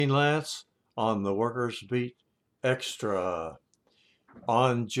Lance on the Workers Beat Extra.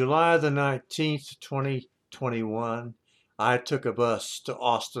 On July the 19th, 2021, I took a bus to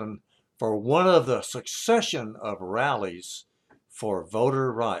Austin for one of the succession of rallies for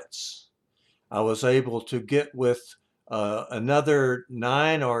voter rights. I was able to get with another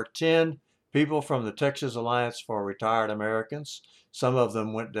 9 or 10 people from the Texas Alliance for Retired Americans. Some of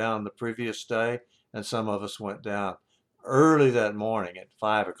them went down the previous day, and some of us went down early that morning at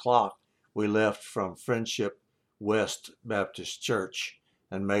 5 o'clock. We left from Friendship West Baptist Church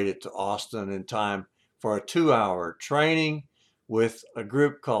and made it to Austin in time for a 2-hour training with a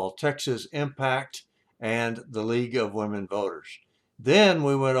group called Texas Impact and the League of Women Voters. Then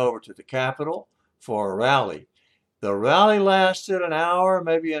we went over to the Capitol for a rally. The rally lasted an hour,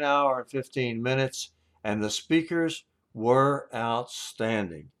 maybe an hour and 15 minutes, and the speakers were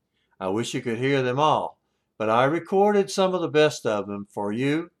outstanding. I wish you could hear them all, but I recorded some of the best of them for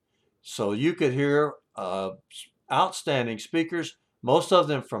you so you could hear outstanding speakers, most of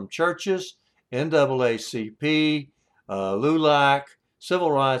them from churches, NAACP, LULAC,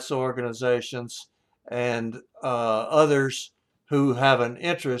 civil rights organizations, and others who have an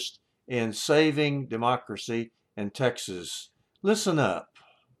interest in saving democracy in Texas. Listen up.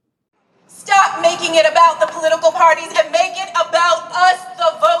 Stop making it about the political parties and make it about us,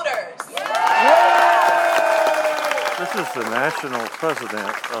 the voters. This is the national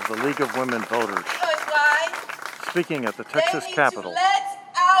president of the League of Women Voters Because why? speaking at the They Texas need Capitol. to let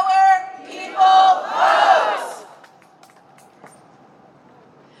our people vote.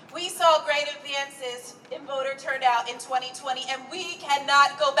 We saw great advances in voter turnout in 2020, and we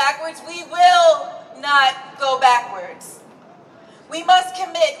cannot go backwards. We will not go backwards. We must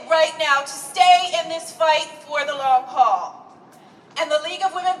commit right now to stay in this fight for the long haul. And the League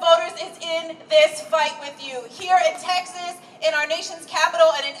of Women Voters is in this fight with you. Here in Texas, in our nation's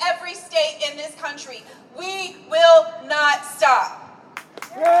capital, and in every state in this country. We will not stop.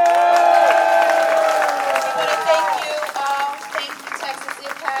 We want to thank you all. Thank you, Texas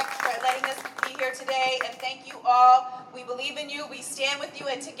Impact, for letting us be here today. And thank you all. We believe in you. We stand with you.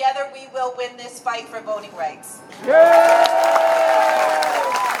 And together we will win this fight for voting rights.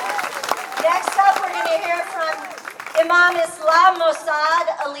 Next up, we're going to hear from Imam Islam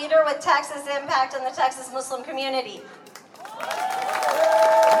Mossad, a leader with Texas Impact in the Texas Muslim community.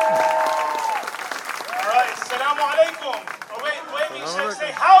 All right, Assalamu alaikum. Oh, wait, we should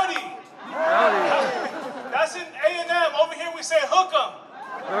say howdy. That's in A&M. Over here we say hookum.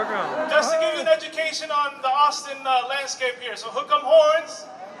 Just to give you an education on the Austin landscape here. So hookum horns.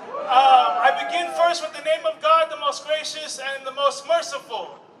 I begin first with the name of God, the most gracious and the most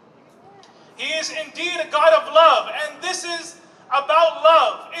merciful. He is indeed a God of love, and this is about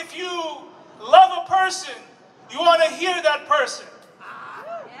love. If you love a person, you want to hear that person.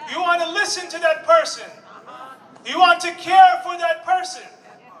 You want to listen to that person. You want to care for that person.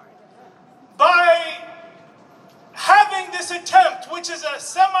 By having this attempt, which is a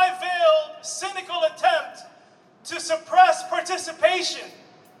semi-veiled, cynical attempt to suppress participation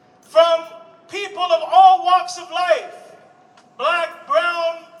from people of all walks of life, black,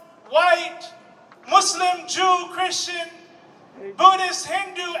 brown, white, Muslim, Jew, Christian, Buddhist,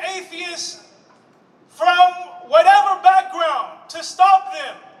 Hindu, atheist, from whatever background, to stop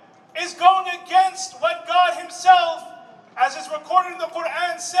them is going against what God himself, as is recorded in the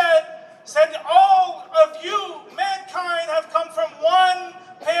Quran, said all of you, mankind, have come from one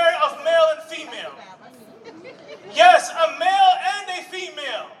pair of male and female. Yes, a male and a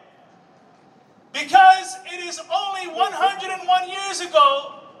female. Because it is only 101 years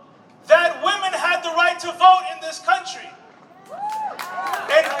ago that women had the right to vote in this country.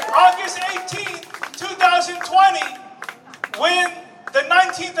 And August 18th, 2020, when the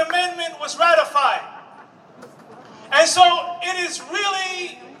 19th Amendment was ratified. And so it is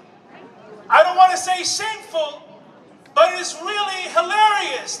really, I don't want to say shameful, but it is really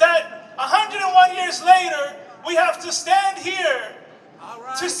hilarious that 101 years later, we have to stand here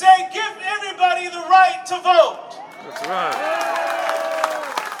to say, give everybody the right to vote. That's right.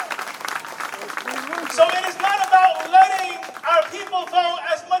 So it is not about letting our people vote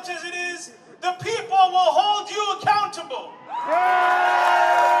as much as it is the people will hold you accountable.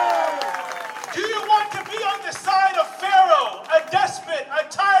 Do you want to be on the side of Pharaoh, a despot, a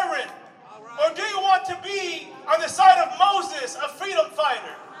tyrant? Or do you want to be on the side of Moses, a freedom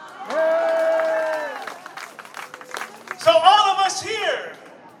fighter? So all of us here,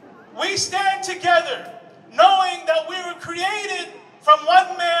 we stand together knowing that we were created from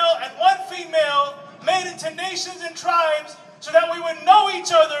one male and one female, made into nations and tribes, so that we would know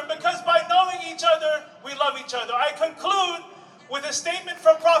each other, because by knowing each other, we love each other. I conclude with a statement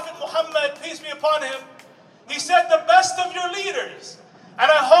from Prophet Muhammad, peace be upon him. He said, the best of your leaders, and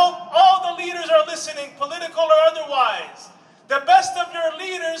I hope all the leaders are listening, political or otherwise, the best of your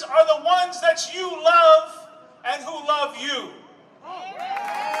leaders are the ones that you love and who love you.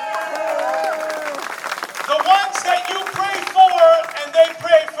 The ones that you pray for and they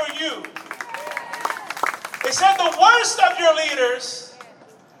pray for you. It said the worst of your leaders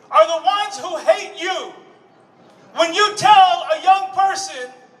are the ones who hate you. When you tell a young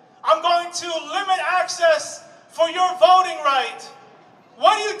person, I'm going to limit access for your voting right,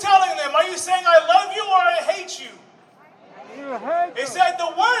 what are you telling them? Are you saying I love you or I hate you? It said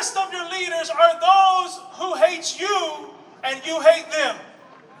the worst of your leaders are those who hate you and you hate them.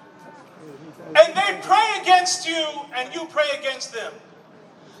 And they pray against you and you pray against them.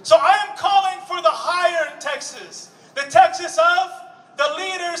 So I am calling for the higher Texas, the Texas of the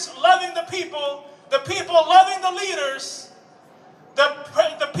leaders loving the people loving the leaders,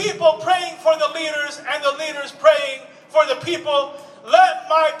 the people praying for the leaders, and the leaders praying for the people. Let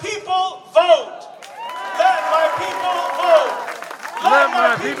my people vote. Let my people vote. Let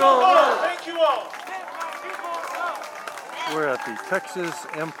my people vote. Thank you all. We're at the Texas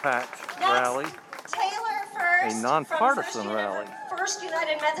Impact Rally, Taylor First, a nonpartisan rally. First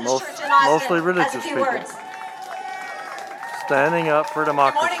United Methodist Church in Austin, Mostly religious has a few people. words. Standing up for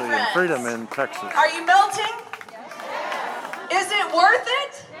democracy Good morning, and freedom friends. in Texas. Are you melting? Is it worth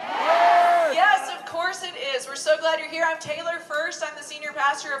it? Yes, of course it is. We're so glad you're here. I'm Taylor First. I'm the senior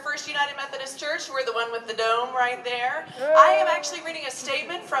pastor of First United Methodist Church. We're the one with the dome right there. I am actually reading a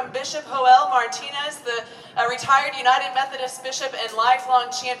statement from Bishop Joel Martinez, the retired United Methodist bishop and lifelong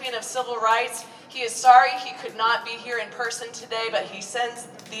champion of civil rights. He is sorry he could not be here in person today, but he sends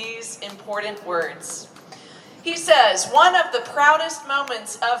these important words. He says, one of the proudest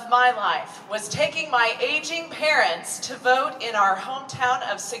moments of my life was taking my aging parents to vote in our hometown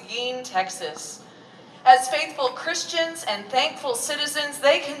of Seguin, Texas. As faithful Christians and thankful citizens,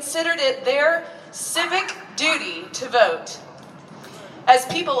 they considered it their civic duty to vote. As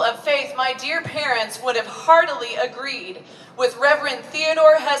people of faith, my dear parents would have heartily agreed with Reverend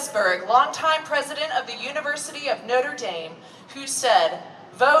Theodore Hesburgh, longtime president of the University of Notre Dame, who said,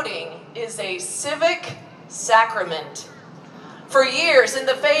 voting is a civic sacrament. For years, in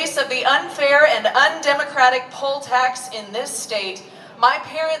the face of the unfair and undemocratic poll tax in this state, my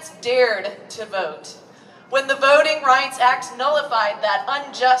parents dared to vote. When the Voting Rights Act nullified that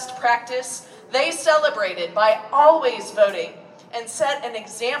unjust practice, they celebrated by always voting and set an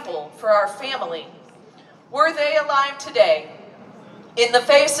example for our family. Were they alive today, in the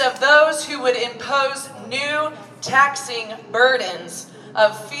face of those who would impose new taxing burdens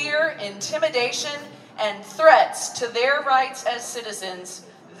of fear, intimidation, and threats to their rights as citizens,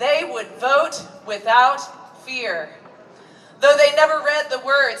 they would vote without fear. Though they never read the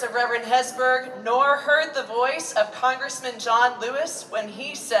words of Reverend Hesburgh, nor heard the voice of Congressman John Lewis when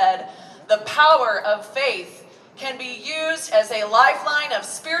he said, the power of faith can be used as a lifeline of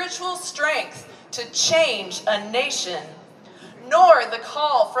spiritual strength to change a nation, nor the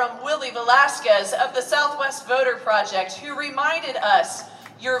call from Willie Velasquez of the Southwest Voter Project, who reminded us,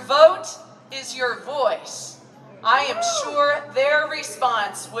 your vote is your voice. I am sure their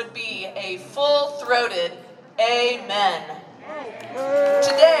response would be a full-throated amen.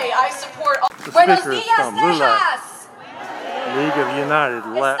 Today, I support all. The speaker is from LULAC, League of United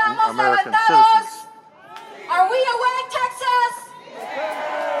Latin American Citizens. Are we awake, Texas?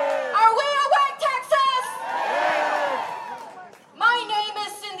 Are we awake, Texas? My name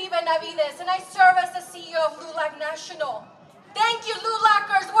is Cindy Benavides, and I serve as the CEO of LULAC National. Thank you,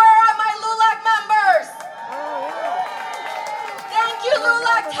 LULACers. Where are my LULAC members? Thank you,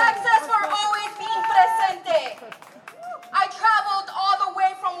 LULAC Texas, for always being presente. I traveled all the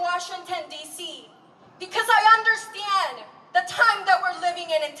way from Washington, D.C., because I understand the time that we're living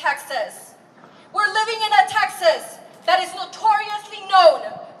in Texas. We're living in a Texas that is notoriously known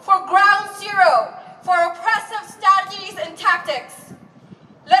for ground zero, for oppressive strategies and tactics.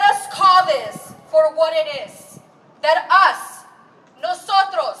 Let us call this for what it is, that us,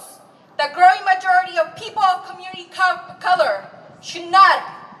 nosotros, the growing majority of people of community color, should not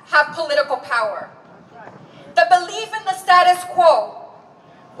have political power. The belief in the status quo,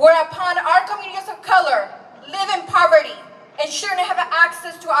 whereupon our communities of color live in poverty and shouldn't have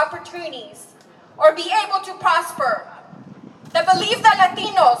access to opportunities or be able to prosper. The belief that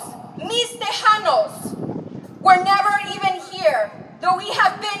Latinos, mis Tejanos, were never even here, though we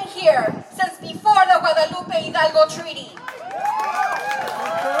have been here since before the Guadalupe Hidalgo Treaty.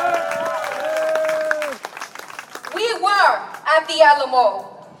 We were at the Alamo.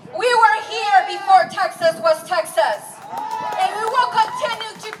 We were here before Texas was Texas. And we will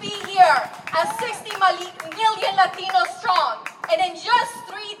continue to be here as 60 million Latinos strong. And in just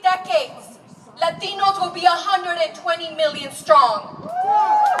 3 decades, Latinos will be 120 million strong.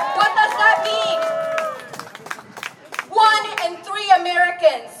 What does that mean? 1 in 3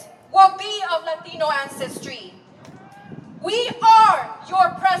 Americans will be of Latino ancestry. We are your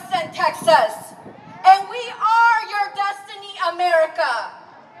present Texas, and we are your destiny, America.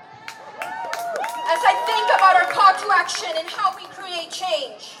 As I think about our call to action and how we create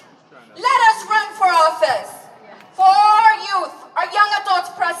change, let us run for office. For our youth, our young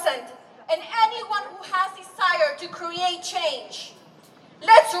adults present, and anyone who has desire to create change.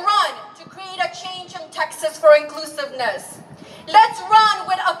 Let's run to create a change in Texas for inclusiveness. Let's run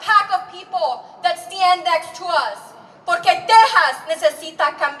with a pack of people that stand next to us. Porque Texas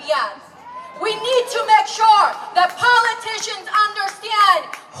necesita cambiar. We need to make sure that politicians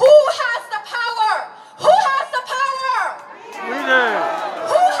understand who has the power. Who has the power? We do.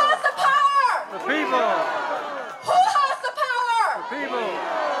 Who has the power? The people. Who has the power? The people.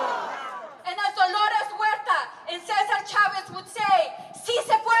 And as Dolores Huerta and Cesar Chavez would say, sí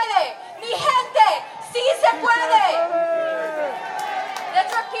se puede, mi gente, sí se puede.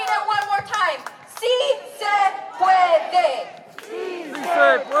 Let's repeat it one more time. Sí se puede. Sí se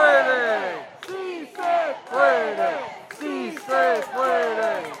puede. Sí se puede. Sí se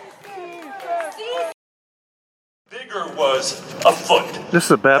puede. Sí. Bigger was afoot. This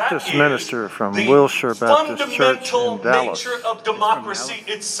is a Baptist That is minister from the Wilshire Baptist Church fundamental in Dallas. nature of democracy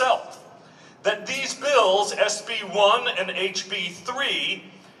itself. That these bills, SB 1 and HB 3,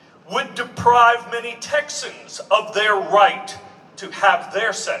 would deprive many Texans of their right to have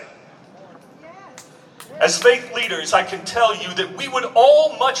their say. As faith leaders, I can tell you that we would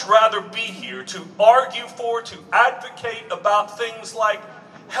all much rather be here to argue for, to advocate about things like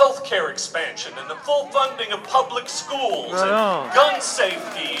healthcare expansion and the full funding of public schools and gun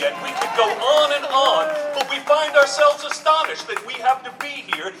safety, and we could go on, but we find ourselves astonished that we have to be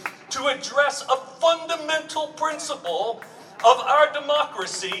here to address a fundamental principle of our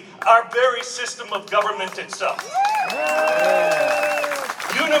democracy, our very system of government itself.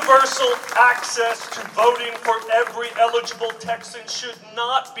 Universal access to voting for every eligible Texan should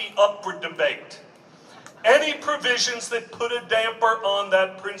not be up for debate. Any provisions that put a damper on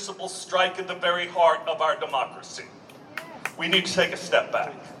that principle strike at the very heart of our democracy. We need to take a step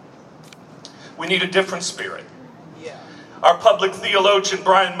back. We need a different spirit. Our public theologian,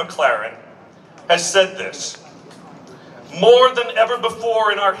 Brian McLaren, has said this: more than ever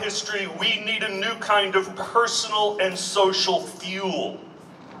before in our history, we need a new kind of personal and social fuel.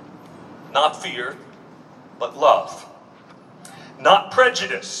 Not fear, but love. Not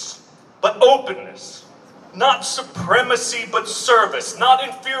prejudice, but openness. Not supremacy, but service. Not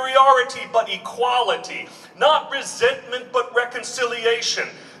inferiority, but equality. Not resentment, but reconciliation.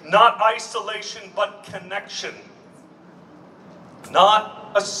 Not isolation, but connection.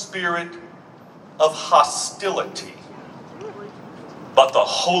 Not a spirit of hostility, but the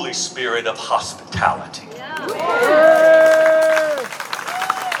Holy Spirit of hospitality.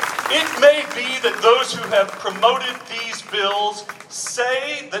 It may be that those who have promoted these bills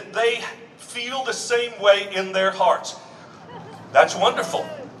say that they feel the same way in their hearts. That's wonderful.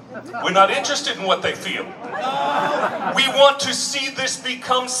 We're not interested in what they feel. We want to see this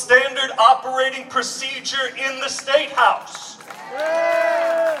become standard operating procedure in the State House.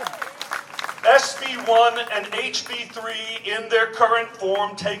 SB 1 and HB 3 in their current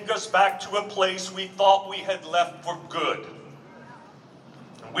form take us back to a place we thought we had left for good.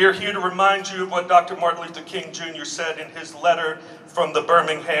 We're here to remind you of what Dr. Martin Luther King Jr. said in his letter from the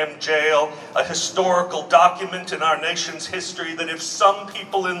Birmingham jail, a historical document in our nation's history that if some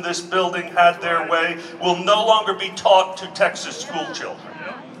people in this building had their way, will no longer be taught to Texas school children.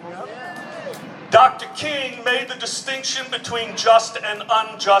 Dr. King made the distinction between just and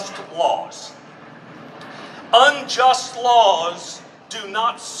unjust laws. Unjust laws do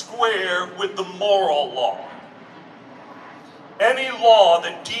not square with the moral law. Any law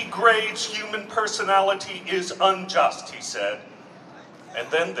that degrades human personality is unjust, he said.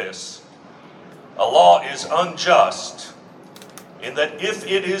 And then this: a law is unjust in that if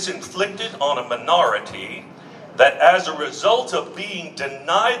it is inflicted on a minority that as a result of being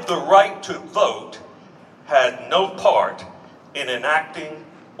denied the right to vote had no part in enacting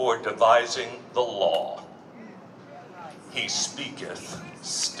or devising the law. He speaketh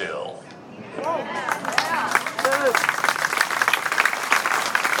still.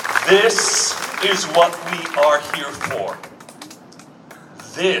 This is what we are here for.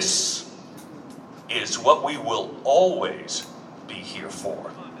 This is what we will always be here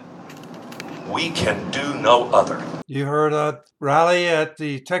for. We can do no other. You heard a rally at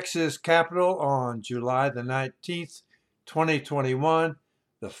the Texas Capitol on July the 19th, 2021.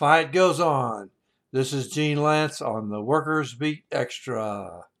 The fight goes on. This is Gene Lance on the Workers Beat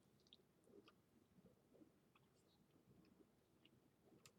Extra.